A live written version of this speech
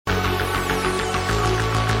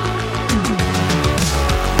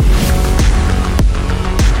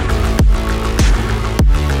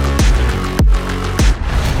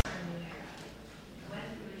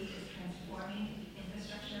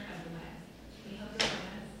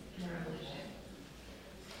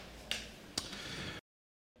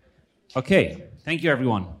Okay, thank you,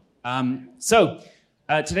 everyone.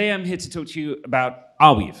 Today I'm here to talk to you about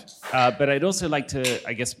Arweave, but I'd also like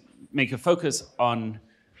to, make a focus on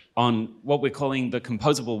what we're calling the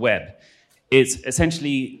composable web. It's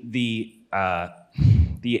essentially the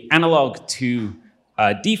analog to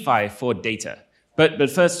DeFi for data.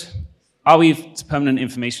 But first, Arweave is a permanent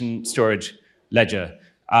information storage ledger.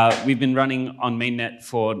 We've been running on mainnet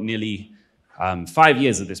for nearly 5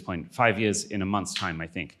 years at this point, 5 years in a month's time, I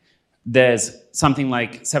think. There's something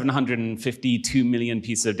like 752 million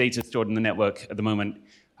pieces of data stored in the network at the moment.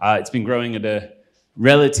 It's been growing at a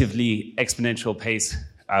relatively exponential pace,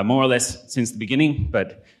 more or less since the beginning,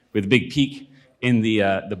 but with a big peak in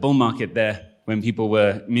the bull market there when people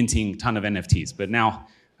were minting a ton of NFTs. But now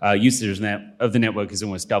usage of the network is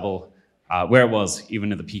almost double where it was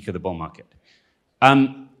even at the peak of the bull market.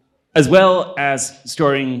 As well as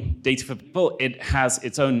storing data for people, it has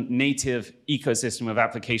its own native ecosystem of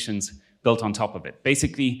applications built on top of it.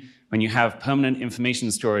 Basically, when you have permanent information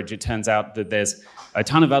storage, it turns out that there's a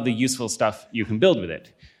ton of other useful stuff you can build with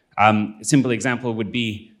it. A simple example would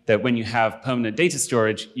be that when you have permanent data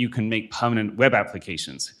storage, you can make permanent web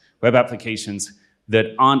applications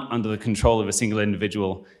that aren't under the control of a single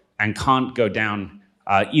individual and can't go down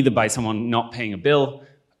either by someone not paying a bill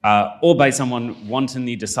or by someone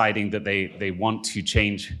wantonly deciding that they want to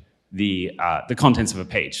change the contents of a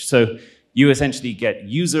page. So you essentially get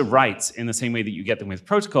user rights in the same way that you get them with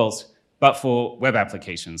protocols, but for web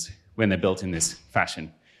applications when they're built in this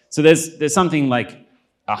fashion. So there's something like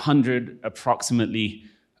 100 approximately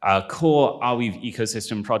core Arweave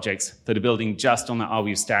ecosystem projects that are building just on the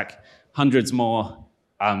Arweave stack. Hundreds more,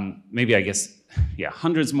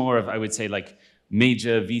 hundreds more of, I would say, like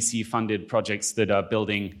major VC-funded projects that are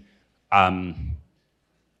building on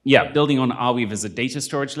Arweave as a data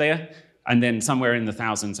storage layer, and then somewhere in the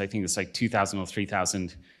thousands, I think it's like 2,000 or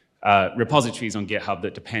 3,000 repositories on GitHub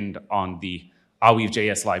that depend on the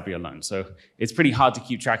Arweave.js library alone. So it's pretty hard to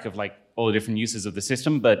keep track of like all the different uses of the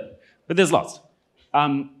system, but there's lots.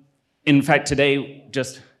 In fact, today,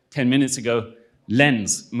 just 10 minutes ago,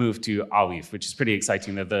 Lens moved to Arweave, which is pretty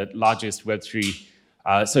exciting. They're the largest Web3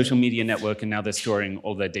 social media network, and now they're storing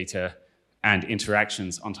all their data and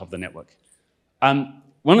interactions on top of the network. One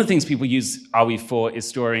of the things people use Arweave for is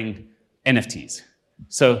storing NFTs.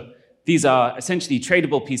 So these are essentially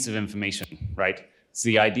tradable pieces of information, right? It's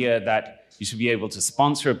the idea that you should be able to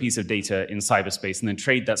sponsor a piece of data in cyberspace and then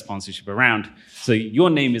trade that sponsorship around. So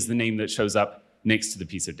your name is the name that shows up next to the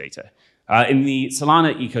piece of data. In the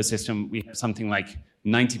Solana ecosystem, we have something like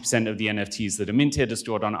 90% of the NFTs that are minted are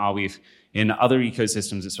stored on Arweave. In other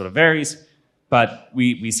ecosystems, it sort of varies, but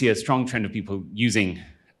we see a strong trend of people using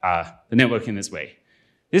the network in this way.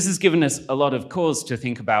 This has given us a lot of cause to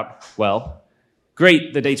think about, well,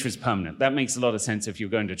 great, the data is permanent. That makes a lot of sense if you're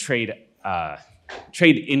going to trade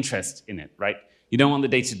interest in it, right? You don't want the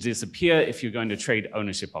data to disappear if you're going to trade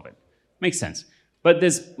ownership of it. Makes sense. But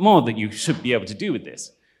there's more that you should be able to do with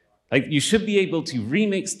this. Like, you should be able to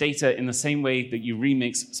remix data in the same way that you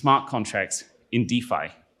remix smart contracts in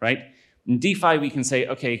DeFi, right? In DeFi, we can say,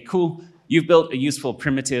 okay, cool, you've built a useful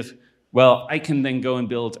primitive. Well, I can then go and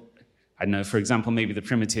build, I don't know, for example, maybe the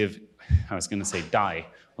primitive, I was going to say DAI,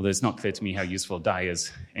 although it's not clear to me how useful DAI is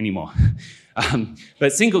anymore.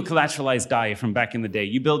 But single collateralized DAI from back in the day,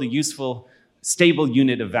 you build a useful, stable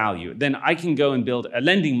unit of value. Then I can go and build a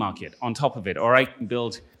lending market on top of it, or I can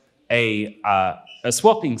build a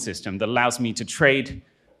swapping system that allows me to trade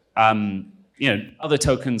other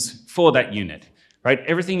tokens for that unit, right?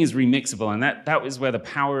 Everything is remixable, and that was where the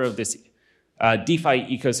power of this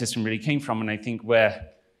DeFi ecosystem really came from, and I think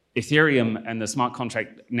where Ethereum and the smart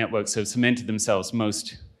contract networks have cemented themselves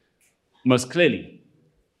most clearly.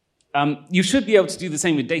 You should be able to do the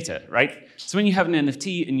same with data, right? So when you have an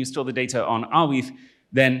NFT and you store the data on Arweave,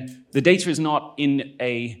 then the data is not in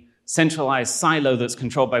a centralized silo that's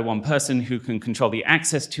controlled by one person who can control the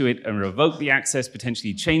access to it and revoke the access,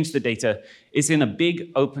 potentially change the data. It's in a big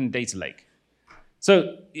open data lake.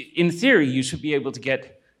 So in theory, you should be able to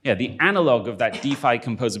get the analog of that DeFi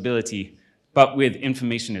composability, but with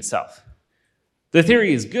information itself. The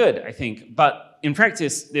theory is good, I think, but in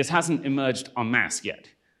practice, this hasn't emerged en masse yet.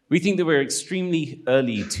 We think that we're extremely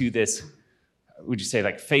early to this, would you say,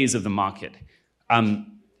 like phase of the market.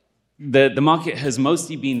 The market has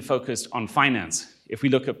mostly been focused on finance, if we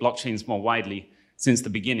look at blockchains more widely, since the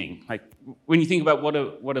beginning. Like, when you think about what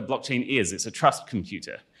a blockchain is, it's a trust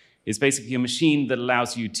computer. It's basically a machine that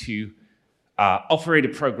allows you to operate a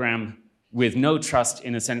program with no trust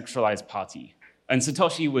in a centralized party. And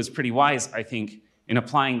Satoshi was pretty wise, I think, in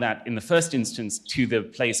applying that in the first instance to the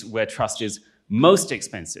place where trust is most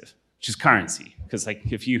expensive, which is currency. Because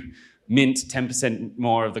like if you mint 10%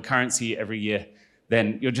 more of the currency every year,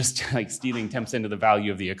 then you're just like stealing 10% of the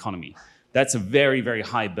value of the economy. That's a very, very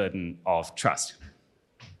high burden of trust.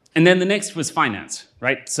 And then the next was finance,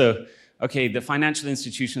 right? So, okay, the financial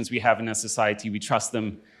institutions we have in our society, we trust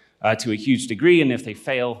them to a huge degree, and if they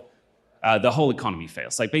fail, the whole economy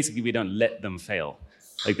fails. Like basically, we don't let them fail.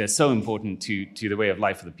 Like they're so important to the way of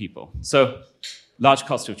life of the people. So, large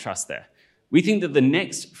cost of trust there. We think that the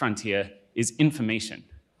next frontier is information.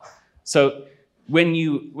 So when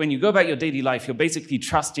you go about your daily life, you're basically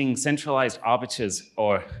trusting centralized arbiters,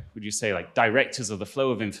 or would you say like directors of the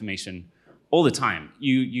flow of information all the time.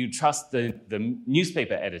 You trust the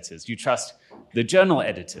newspaper editors, you trust the journal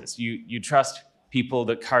editors, you trust people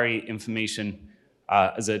that carry information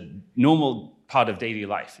as a normal part of daily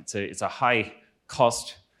life. It's a high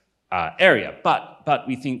cost area, but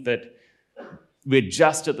we think that we're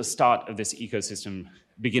just at the start of this ecosystem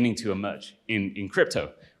beginning to emerge in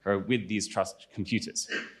crypto, or with these trust computers.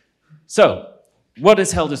 So, what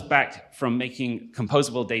has held us back from making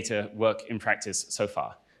composable data work in practice so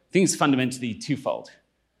far? I think it's fundamentally twofold.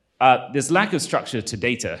 There's lack of structure to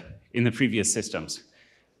data in the previous systems,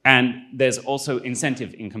 and there's also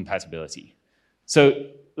incentive incompatibility. So,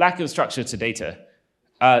 lack of structure to data.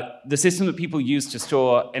 The system that people use to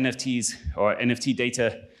store NFTs or NFT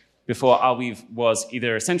data before Arweave was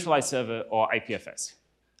either a centralized server or IPFS.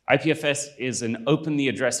 IPFS is an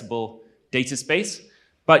openly addressable data space,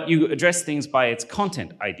 but you address things by its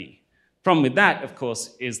content ID. Problem with that, of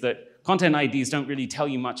course, is that content IDs don't really tell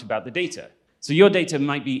you much about the data. So your data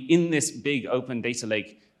might be in this big open data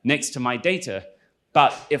lake next to my data,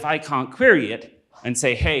 but if I can't query it and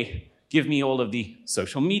say, hey, give me all of the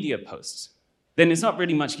social media posts, then it's not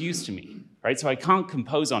really much use to me, right? So I can't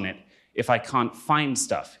compose on it if I can't find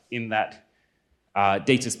stuff in that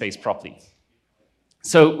data space properly.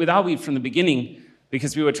 So with Arweave from the beginning,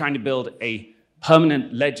 because we were trying to build a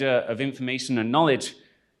permanent ledger of information and knowledge,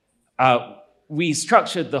 we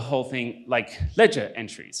structured the whole thing like ledger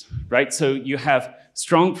entries, right? So you have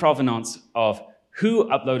strong provenance of who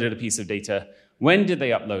uploaded a piece of data, when did they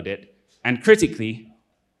upload it, and critically,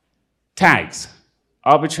 tags,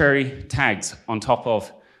 arbitrary tags on top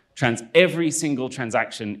of every single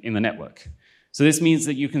transaction in the network. So this means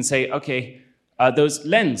that you can say, okay, those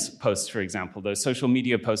lens posts, for example, those social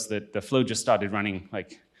media posts that the flow just started running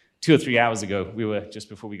like 2 or 3 hours ago. We were, just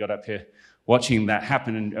before we got up here, watching that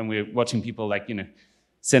happen, and we were watching people like,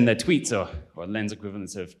 send their tweets or lens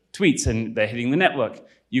equivalents of tweets, and they're hitting the network.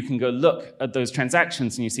 You can go look at those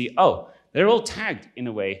transactions and you see, oh, they're all tagged in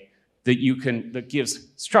a way that gives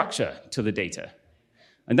structure to the data.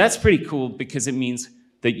 And that's pretty cool because it means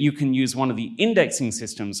that you can use one of the indexing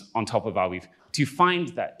systems on top of Arweave to find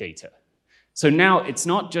that data. So now it's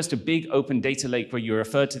not just a big open data lake where you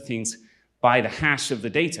refer to things by the hash of the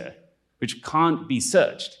data, which can't be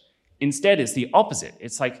searched. Instead, it's the opposite.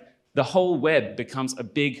 It's like the whole web becomes a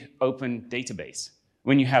big open database.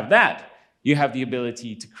 When you have that, you have the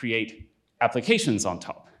ability to create applications on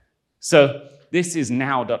top. So this is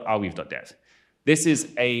now.arweave.dev. This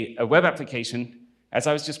is a web application. As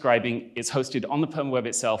I was describing, it's hosted on the perm web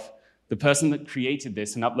itself. The person that created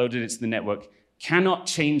this and uploaded it to the network cannot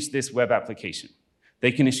change this web application.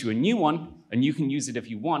 They can issue a new one, and you can use it if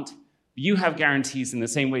you want. You have guarantees in the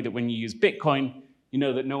same way that when you use Bitcoin, you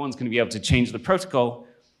know that no one's going to be able to change the protocol.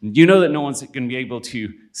 You know that no one's going to be able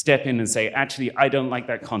to step in and say, actually, I don't like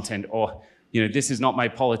that content, or this is not my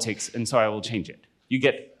politics, and so I will change it. You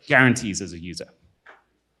get guarantees as a user.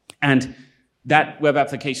 And that web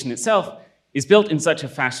application itself is built in such a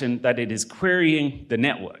fashion that it is querying the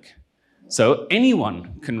network. So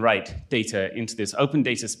anyone can write data into this open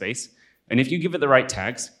data space, and if you give it the right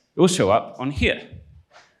tags, it will show up on here.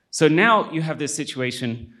 So now you have this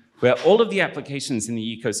situation where all of the applications in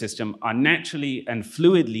the ecosystem are naturally and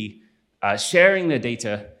fluidly sharing their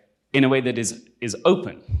data in a way that is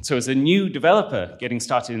open. So as a new developer getting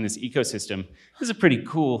started in this ecosystem, this is a pretty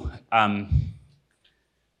cool, a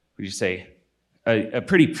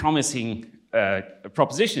pretty promising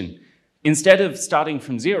proposition. Instead of starting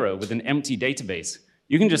from zero with an empty database,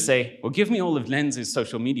 you can just say, well, give me all of Lens's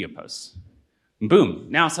social media posts. And boom,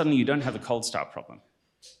 now suddenly you don't have the cold start problem.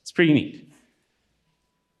 It's pretty neat.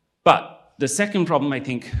 But the second problem, I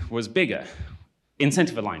think, was bigger: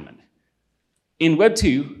 incentive alignment. In Web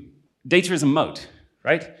 2, data is a moat,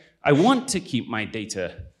 right? I want to keep my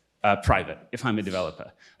data private if I'm a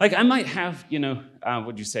developer. Like, I might have,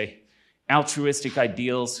 altruistic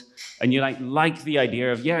ideals, and you like the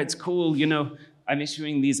idea of, yeah, it's cool, I'm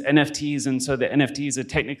issuing these NFTs, and so the NFTs are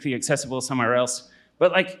technically accessible somewhere else.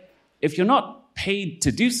 But if you're not paid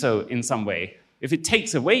to do so in some way, if it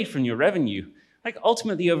takes away from your revenue, like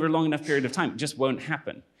ultimately over a long enough period of time, it just won't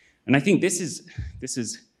happen. And I think this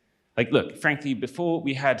is like, look, frankly, before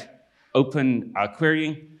we had open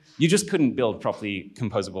querying, you just couldn't build properly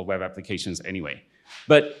composable web applications anyway.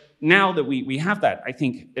 But now that we have that, I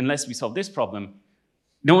think unless we solve this problem,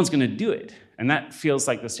 no one's going to do it. And that feels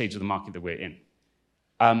like the stage of the market that we're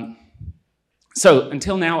in. So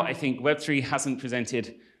until now, I think Web3 hasn't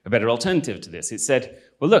presented a better alternative to this. It said,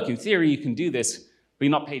 well, look, in theory, you can do this, but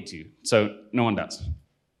you're not paid to, so no one does.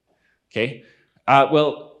 Okay?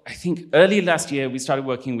 Well, I think early last year, we started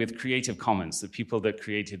working with Creative Commons, the people that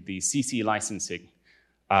created the CC licensing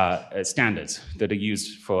standards that are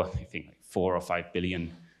used for, I think, like 4 or 5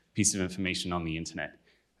 billion pieces of information on the internet,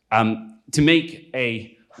 to make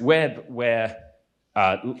a web where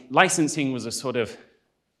licensing was a sort of,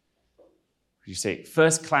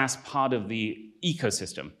 first-class part of the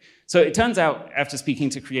ecosystem. So it turns out, after speaking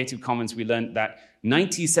to Creative Commons, we learned that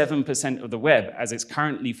 97% of the web, as it's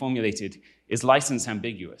currently formulated, is license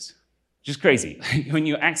ambiguous, which is crazy. When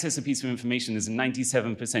you access a piece of information, there's a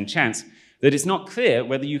 97% chance that it's not clear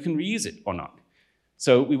whether you can reuse it or not.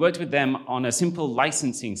 So we worked with them on a simple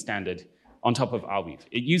licensing standard on top of Arweave.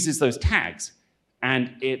 It uses those tags,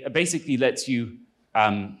 and it basically lets you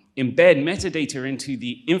embed metadata into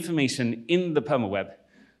the information in the permaweb,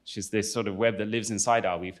 which is this sort of web that lives inside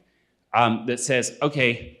Arweave, that says,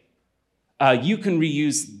 okay, you can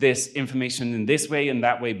reuse this information in this way and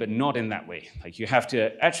that way, but not in that way. Like you have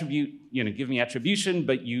to give me attribution,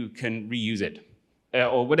 but you can reuse it,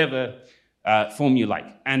 or whatever form you like.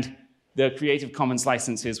 And the Creative Commons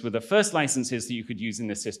licenses were the first licenses that you could use in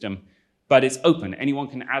the system, but it's open. Anyone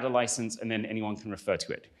can add a license, and then anyone can refer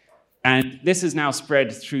to it. And this is now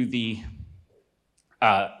spread through the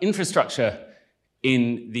infrastructure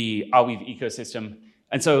in the Arweave ecosystem.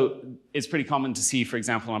 And so it's pretty common to see, for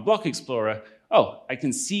example, on Block Explorer, oh, I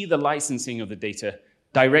can see the licensing of the data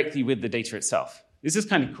directly with the data itself. This is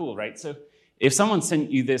kind of cool, right? So if someone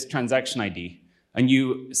sent you this transaction ID and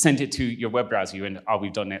you sent it to your web browser, you went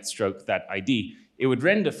arweave.net stroke that ID, it would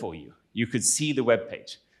render for you. You could see the web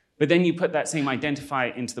page. But then you put that same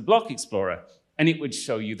identifier into the Block Explorer, and it would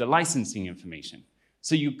show you the licensing information.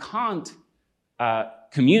 So you can't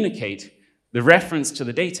communicate the reference to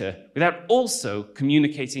the data without also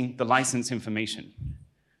communicating the license information.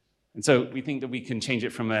 And so we think that we can change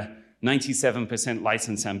it from a 97%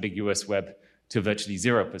 license ambiguous web to virtually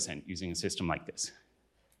 0% using a system like this.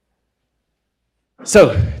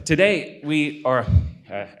 So today we are,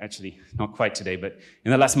 actually not quite today, but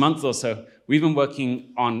in the last month or so, we've been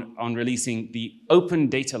working on releasing the Open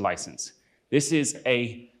Data License. This is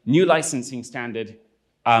a new licensing standard,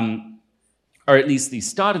 or at least the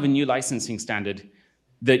start of a new licensing standard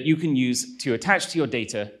that you can use to attach to your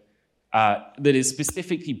data that is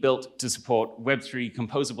specifically built to support Web3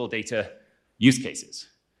 composable data use cases.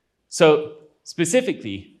 So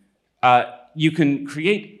specifically, you can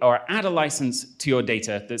create or add a license to your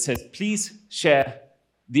data that says, please share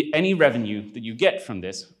any revenue that you get from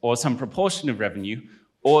this, or some proportion of revenue,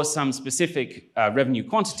 or some specific revenue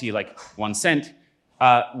quantity, like 1 cent,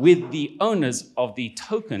 with the owners of the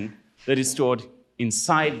token that is stored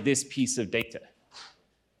inside this piece of data.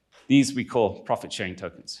 These we call profit-sharing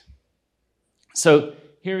tokens. So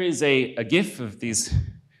here is a GIF of these.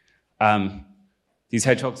 These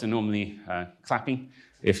hedgehogs are normally clapping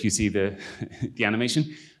if you see the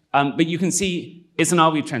animation. But you can see it's an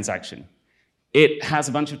Arweave transaction. It has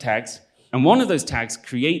a bunch of tags, and one of those tags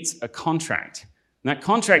creates a contract. And that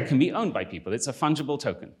contract can be owned by people. It's a fungible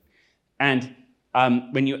token. And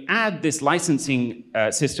when you add this licensing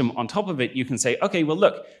system on top of it, you can say, okay, well,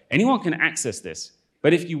 look, anyone can access this.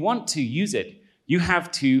 But if you want to use it, you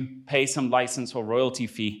have to pay some license or royalty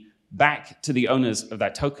fee back to the owners of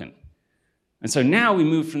that token. And so now we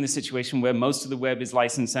move from the situation where most of the web is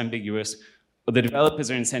license ambiguous, or the developers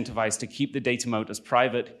are incentivized to keep the data moat as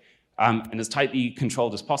private and as tightly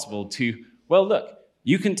controlled as possible to, well, look,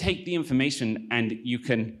 you can take the information and you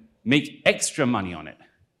can make extra money on it.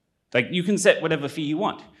 Like, you can set whatever fee you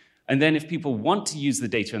want. And then if people want to use the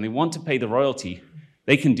data and they want to pay the royalty,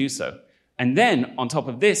 they can do so. And then, on top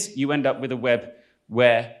of this, you end up with a web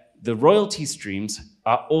where the royalty streams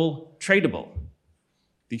are all tradable.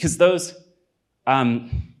 Because those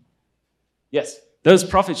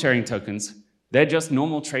profit-sharing tokens, they're just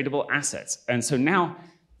normal tradable assets. And so now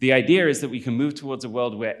the idea is that we can move towards a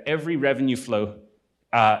world where every revenue flow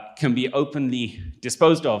can be openly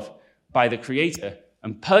disposed of by the creator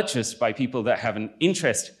and purchased by people that have an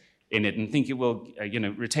interest in it and think it will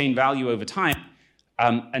retain value over time.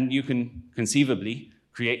 And you can conceivably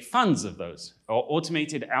create funds of those, or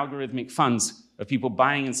automated algorithmic funds of people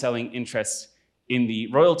buying and selling interests in the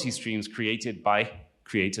royalty streams created by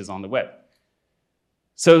creators on the web.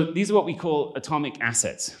 So these are what we call atomic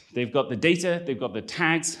assets. They've got the data, they've got the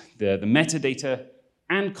tags, the metadata,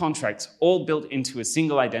 and contracts all built into a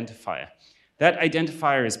single identifier. That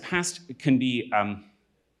identifier is passed, it can be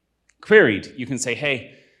queried. You can say,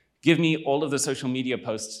 hey, give me all of the social media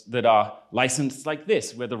posts that are licensed like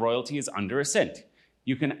this, where the royalty is under a cent.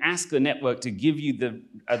 You can ask the network to give you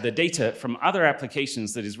the data from other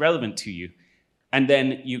applications that is relevant to you, and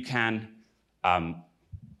then you can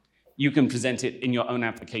present it in your own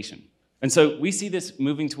application. And so we see this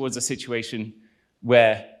moving towards a situation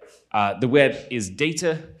where the web is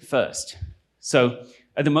data first. So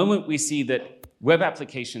at the moment, we see that web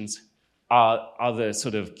applications are the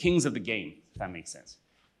sort of kings of the game, if that makes sense.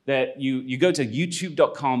 That you go to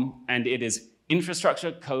youtube.com, and it is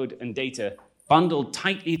infrastructure, code, and data bundled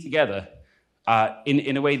tightly together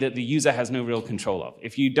in a way that the user has no real control of.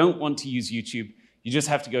 If you don't want to use YouTube, you just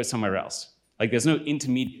have to go somewhere else. Like, there's no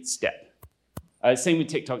intermediate step. Same with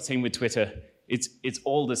TikTok, same with Twitter. It's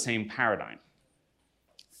all the same paradigm.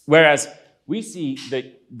 Whereas we see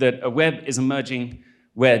that a web is emerging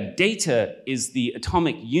where data is the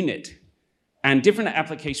atomic unit, and different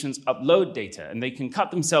applications upload data, and they can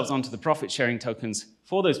cut themselves onto the profit-sharing tokens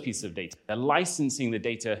for those pieces of data. They're licensing the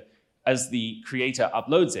data as the creator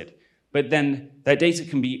uploads it. But then that data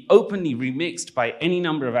can be openly remixed by any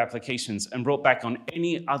number of applications and brought back on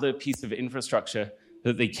any other piece of infrastructure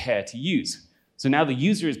that they care to use. So now the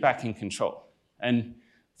user is back in control. And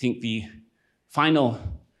I think the final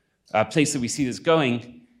place that we see this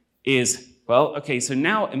going is, well, okay, so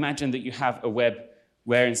now imagine that you have a web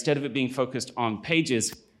where instead of it being focused on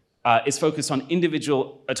pages, it's focused on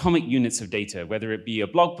individual atomic units of data, whether it be a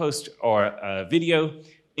blog post or a video,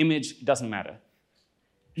 image, doesn't matter.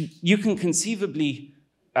 You can conceivably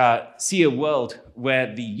see a world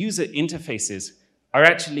where the user interfaces are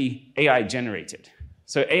actually AI generated.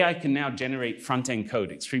 So AI can now generate front-end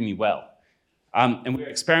code extremely well. And we're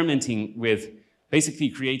experimenting with basically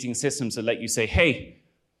creating systems that let you say, hey,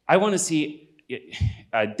 I want to see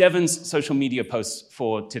Devon's social media posts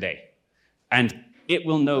for today. And it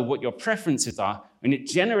will know what your preferences are, and it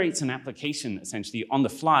generates an application essentially on the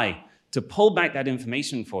fly to pull back that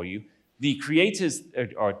information for you. The creators,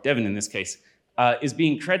 or Devon in this case, is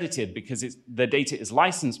being credited because the data is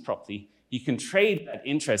licensed properly. He can trade that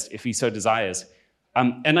interest if he so desires.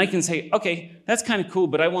 And I can say, okay, that's kind of cool,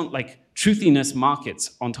 but I want like truthiness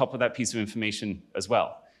markets on top of that piece of information as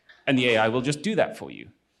well. And the AI will just do that for you.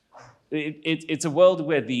 It's a world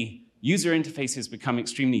where the user interfaces become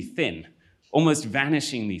extremely thin, almost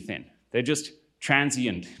vanishingly thin. They're just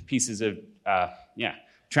transient pieces of,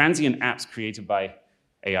 transient apps created by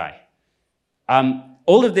AI.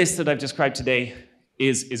 All of this that I've described today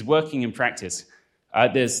is working in practice.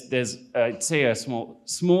 There's I'd say a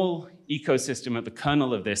small ecosystem at the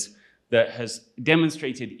kernel of this that has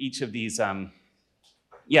demonstrated each of these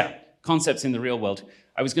concepts in the real world.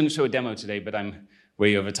 I was going to show a demo today, but I'm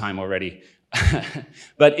way over time already.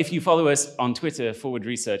 But if you follow us on Twitter,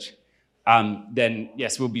 /research, then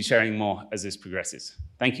yes, we'll be sharing more as this progresses.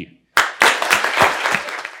 Thank you.